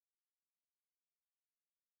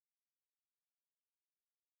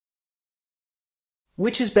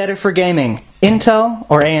Which is better for gaming, Intel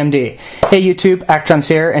or AMD? Hey YouTube, Actrons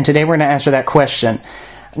here, and today we're going to answer that question.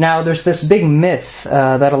 Now, there's this big myth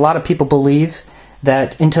that a lot of people believe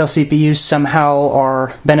that Intel CPUs somehow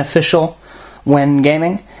are beneficial when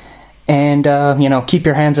gaming, and keep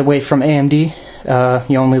your hands away from AMD.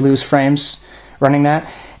 You only lose frames running that,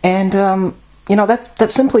 and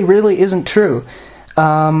that simply really isn't true.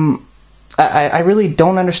 I really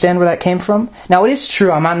don't understand where that came from. Now, it is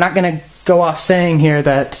true. I'm not going to go off saying here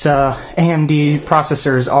that AMD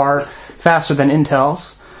processors are faster than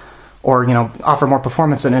Intel's, or offer more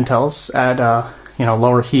performance than Intel's at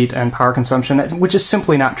lower heat and power consumption, which is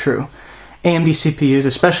simply not true. AMD CPUs,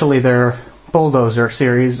 especially their Bulldozer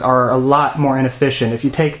series, are a lot more inefficient. If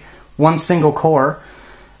you take one single core,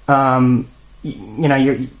 Intel's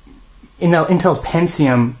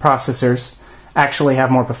Pentium processors actually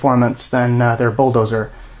have more performance than their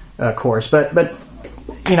Bulldozer cores, but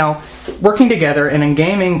working together and in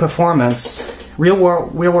gaming performance, real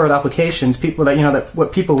world applications, people that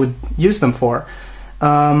what people would use them for,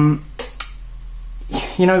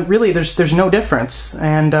 really there's no difference.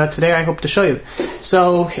 And today I hope to show you.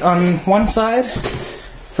 So on one side,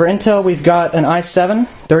 for Intel, we've got an i7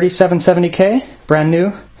 3770K, brand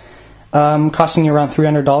new, costing you around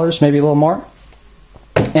 $300, maybe a little more.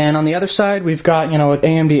 And on the other side, we've got, an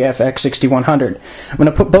AMD FX 6100. I'm going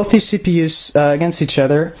to put both these CPUs against each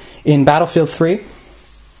other in Battlefield 3.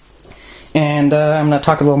 And I'm going to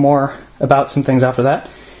talk a little more about some things after that.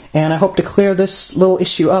 And I hope to clear this little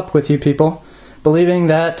issue up with you people, believing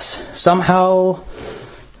that somehow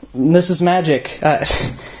this is magic.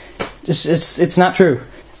 It's not true.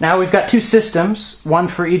 Now we've got two systems, one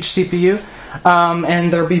for each CPU.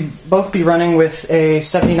 And they'll both be running with a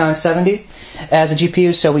 7970 as a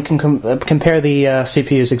GPU, so we can compare the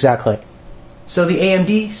CPUs exactly. So the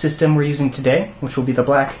AMD system we're using today, which will be the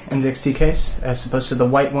black NZXT case, as opposed to the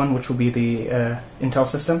white one, which will be the Intel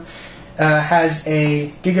system, has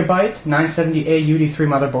a Gigabyte 970A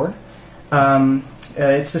UD3 motherboard.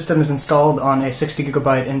 Its system is installed on a 60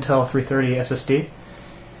 gigabyte Intel 330 SSD.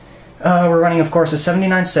 We're running, of course, a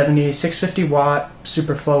 7970, 650 watt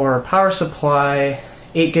SuperFlower power supply,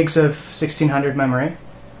 8 gigs of 1600 memory.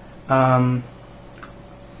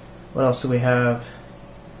 What else do we have?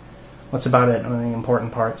 What's about it? One of the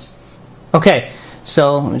important parts. Okay,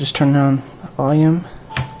 so let me just turn down the volume.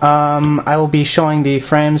 I will be showing the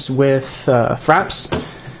frames with fraps.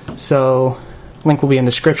 So, link will be in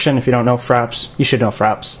the description. If you don't know fraps, you should know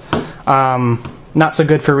fraps. Not so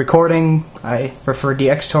good for recording. I prefer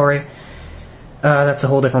DxTory. That's a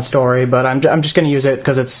whole different story, but I'm just going to use it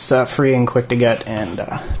because it's free and quick to get, and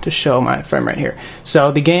to show my frame rate here.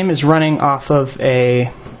 So the game is running off of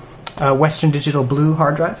a Western Digital Blue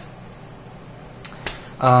hard drive,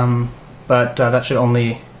 but that should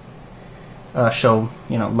only show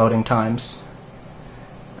loading times.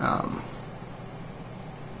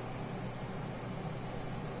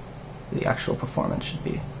 The actual performance should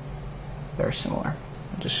be very similar.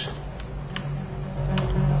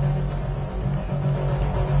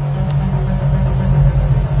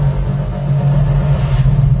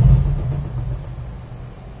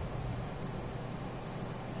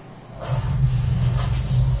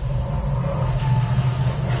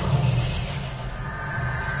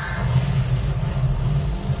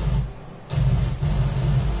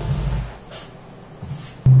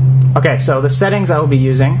 Okay, so the settings I will be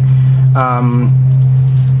using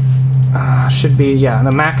should be,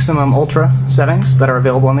 the maximum ultra settings that are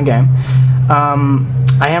available in the game.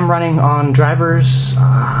 I am running on drivers,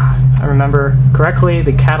 I remember correctly,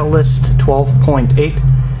 the Catalyst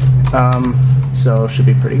 12.8, so should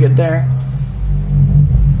be pretty good there.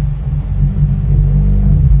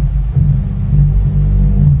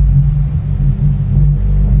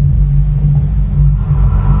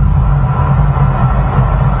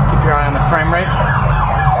 Frame rate.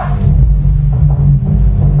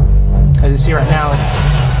 As you see right now, it's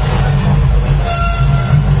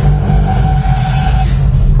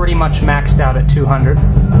pretty much maxed out at 200.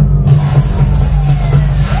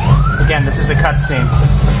 Again, this is a cutscene.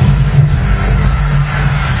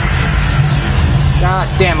 God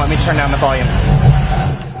damn, let me turn down the volume.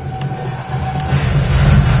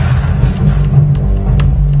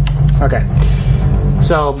 Okay,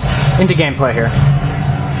 so into gameplay here.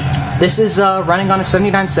 This is running on a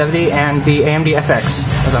 7970 and the AMD FX,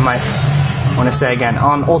 as I might want to say again,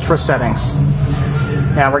 on ultra settings.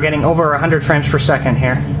 Now we're getting over 100 frames per second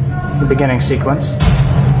here, the beginning sequence.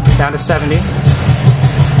 Down to 70.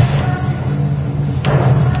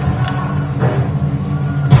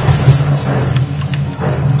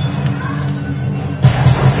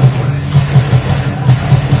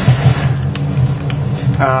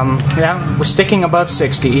 Yeah, we're sticking above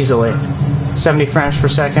 60 easily. 70 frames per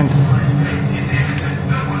second.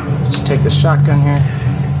 Just take this shotgun here.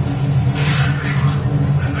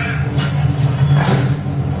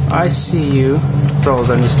 I see you. Controls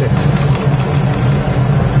I'm used to.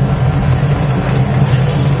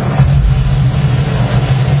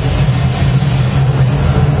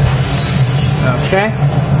 Okay.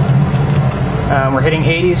 We're hitting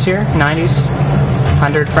 80s here, 90s,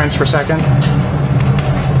 100 frames per second.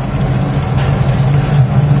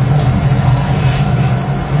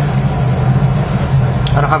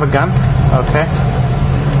 I don't have a gun. Okay.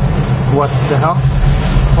 What the hell?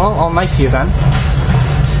 Well, I'll knife you then.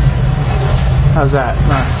 How's that?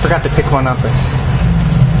 I forgot to pick one up.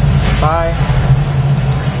 Bye.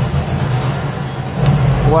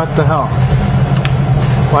 What the hell?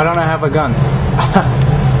 Why don't I have a gun?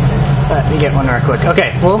 Let me get one real quick.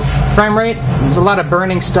 Okay, well, frame rate, there's a lot of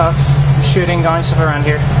burning stuff, shooting, going stuff around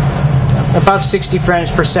here. Above 60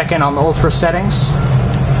 frames per second on the ultra settings.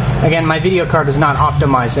 Again, my video card is not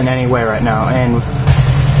optimized in any way right now, and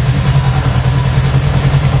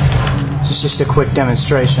this is just a quick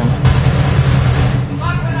demonstration.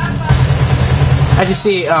 As you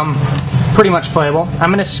see, pretty much playable. I'm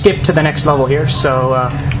going to skip to the next level here, so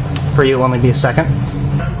for you it'll only be a second.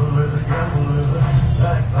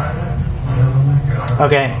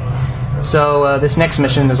 Okay, so this next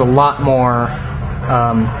mission is a lot more,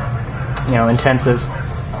 intensive.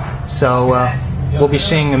 So we'll be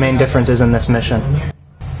seeing the main differences in this mission.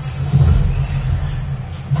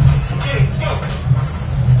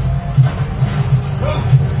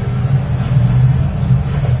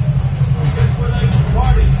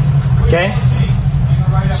 Okay,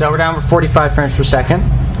 so we're down for 45 frames per second.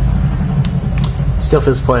 Still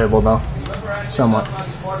feels playable though, somewhat.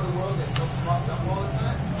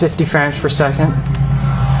 50 frames per second.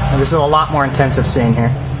 And this is a lot more intensive scene here.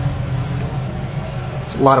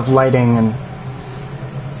 There's a lot of lighting and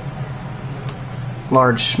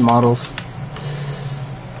large models.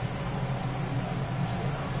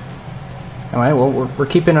 Anyway, well, we're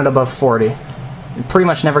keeping it above 40. It pretty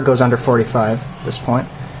much never goes under 45 at this point.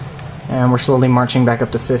 And we're slowly marching back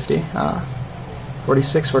up to 50.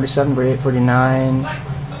 46, 47, 48, 49.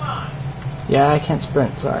 Yeah, I can't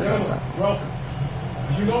sprint. Sorry about that. Welcome.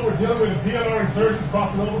 As you know, we're dealing with the PLR insurgents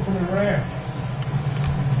crossing over from Iran.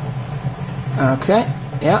 Okay,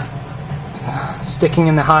 yeah. Sticking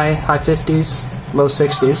in the high 50s, low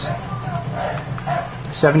 60s.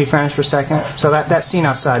 70 frames per second. So that scene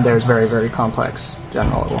outside there is very, very complex.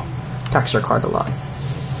 General, it will tax your card a lot.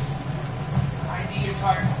 ID your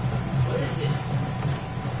target. What is this?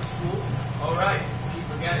 School? Alright, keep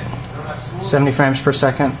forgetting. You don't have school? 70 frames per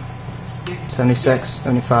second. 76,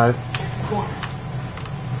 75.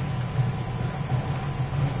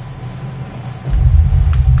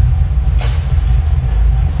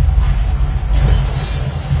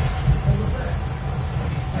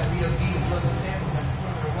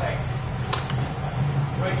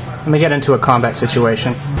 Let me get into a combat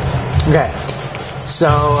situation. Okay, so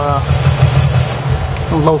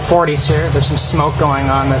low 40s here. There's some smoke going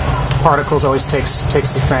on. The particles always takes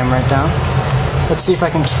the frame rate down. Let's see if I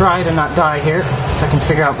can try to not die here. If I can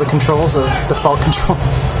figure out the controls, the default control.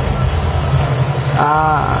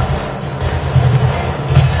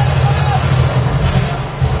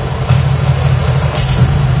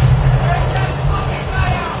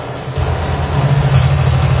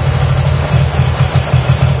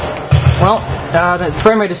 Well, the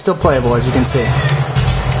frame rate is still playable, as you can see,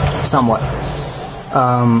 somewhat.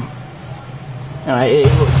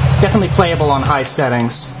 Definitely playable on high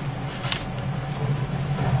settings.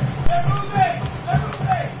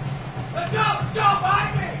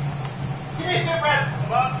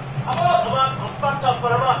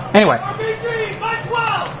 Anyway,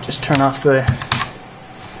 just turn off the...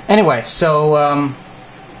 Anyway, so,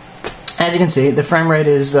 as you can see, the frame rate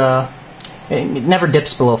is, it never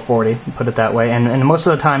dips below 40, put it that way, and most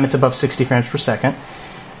of the time it's above 60 frames per second.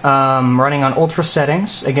 Running on ultra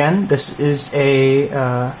settings, again, this is a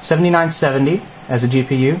 7970 as a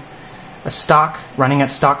GPU, a stock, running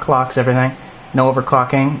at stock clocks, everything, no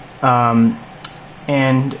overclocking,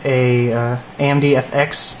 and a AMD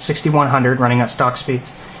FX 6100 running at stock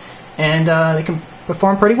speeds. And they can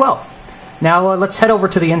perform pretty well. Now let's head over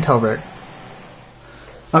to the Intel rig.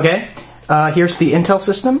 Okay, here's the Intel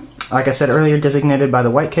system. Like I said earlier, designated by the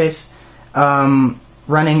white case.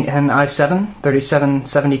 Running an i7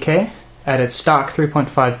 3770K at its stock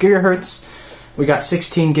 3.5 gigahertz. We got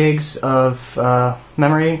 16 gigs of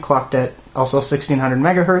memory, clocked at also 1600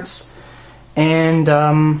 megahertz. And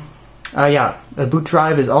yeah, the boot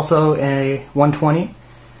drive is also a 120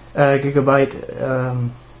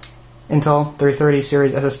 gigabyte Intel 330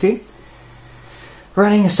 series SSD.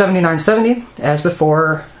 Running a 7970 as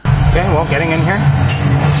before. Okay, well, getting in here.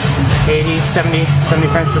 80, 70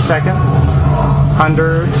 frames per second.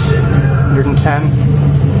 100, 110.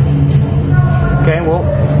 Okay, well,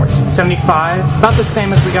 75. About the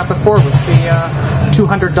same as we got before with the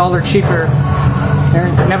 $200 cheaper.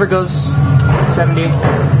 It never goes 70,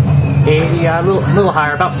 80, a little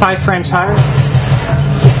higher, about 5 frames higher.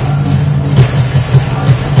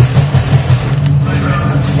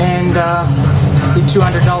 And the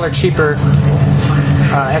 $200 cheaper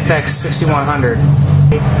FX 6100.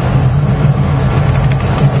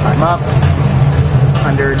 I'm up,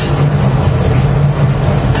 100.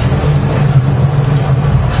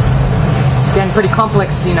 Again, pretty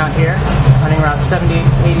complex scene out here, running around 70,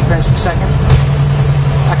 80 frames per second.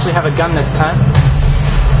 Actually have a gun this time.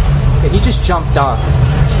 Okay, he just jumped off.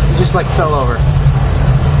 He just like fell over.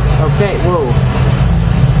 Okay, whoa.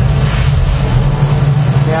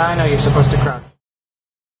 Yeah, I know you're supposed to crouch.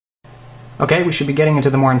 Okay, we should be getting into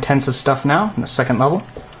the more intensive stuff now, in the second level.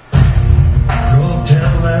 Go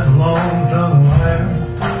tell that long-tongued liar,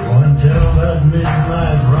 go and tell that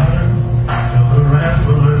midnight rider, tell the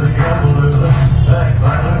rambler, the gambler, the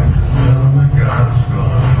backbiter, tell him the God's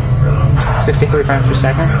gonna 63 frames per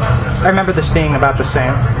second. I remember this being about the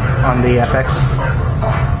same on the FX.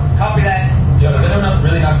 Copy that. Yo, does anyone else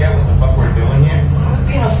really not get what the fuck we're doing here? Quit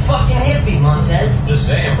being a fucking hippie, Montez. Just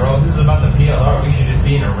saying, bro. This is about the PLR. We should just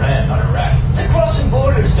be in Iran, not Iraq. They're crossing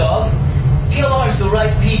borders, dog. PLR's the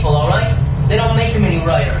right people, alright? They don't make them any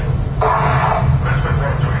righter.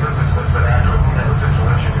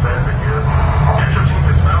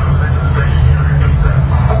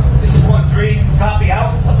 This is 1-3. Copy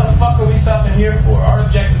out. What the fuck are we stopping here for? Our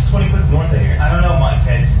objective's 20 clicks north of here. I don't know,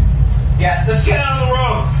 Montez. Yeah, let's get out of the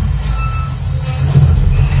road.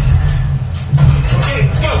 Okay,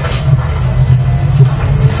 let's go.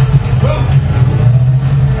 Move.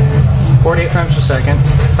 48 frames per second.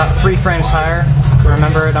 About 3 frames higher to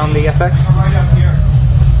remember it on the FX. Right up here.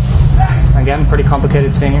 Again, pretty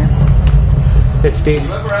complicated scene here. 50. You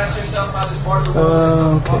ever ask yourself how this part of the world is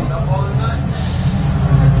so Okay. fucked up all the time?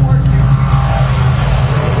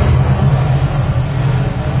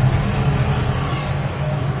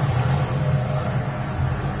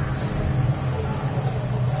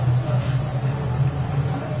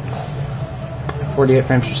 48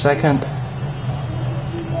 frames per second.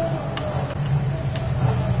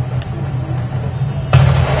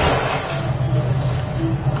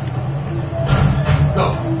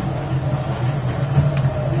 Go.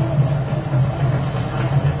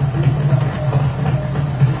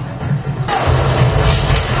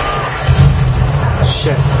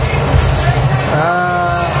 Shit.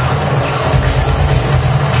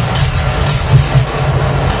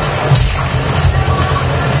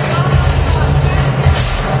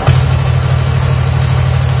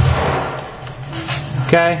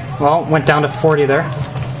 Okay, well, went down to 40 there.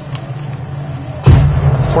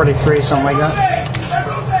 43, something like that.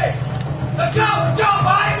 Let's go,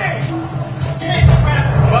 behind me! Give me some crap.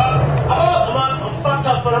 I'm up. I'm fucked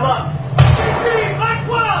up, but I'm up. 3, 5,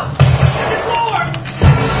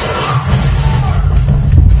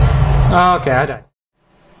 12. Okay, I died.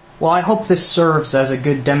 Well, I hope this serves as a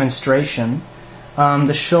good demonstration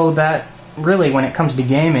to show that really when it comes to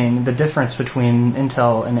gaming, the difference between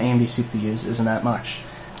Intel and AMD CPUs isn't that much.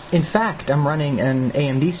 In fact, I'm running an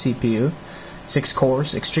AMD CPU, 6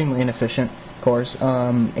 cores, extremely inefficient cores,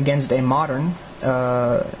 against a modern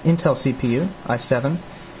Intel CPU, i7,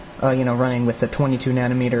 running with a 22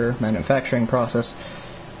 nanometer manufacturing process,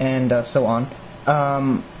 and so on.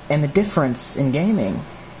 And the difference in gaming,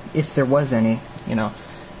 if there was any,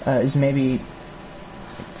 is maybe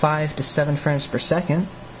 5 to 7 frames per second,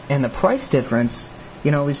 and the price difference,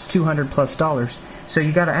 is $200+. So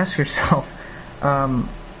you got to ask yourself,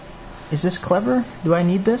 is this clever? Do I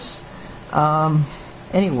need this?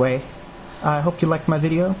 Anyway, I hope you liked my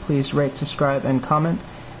video. Please rate, subscribe, and comment,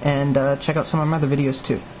 and check out some of my other videos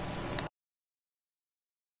too.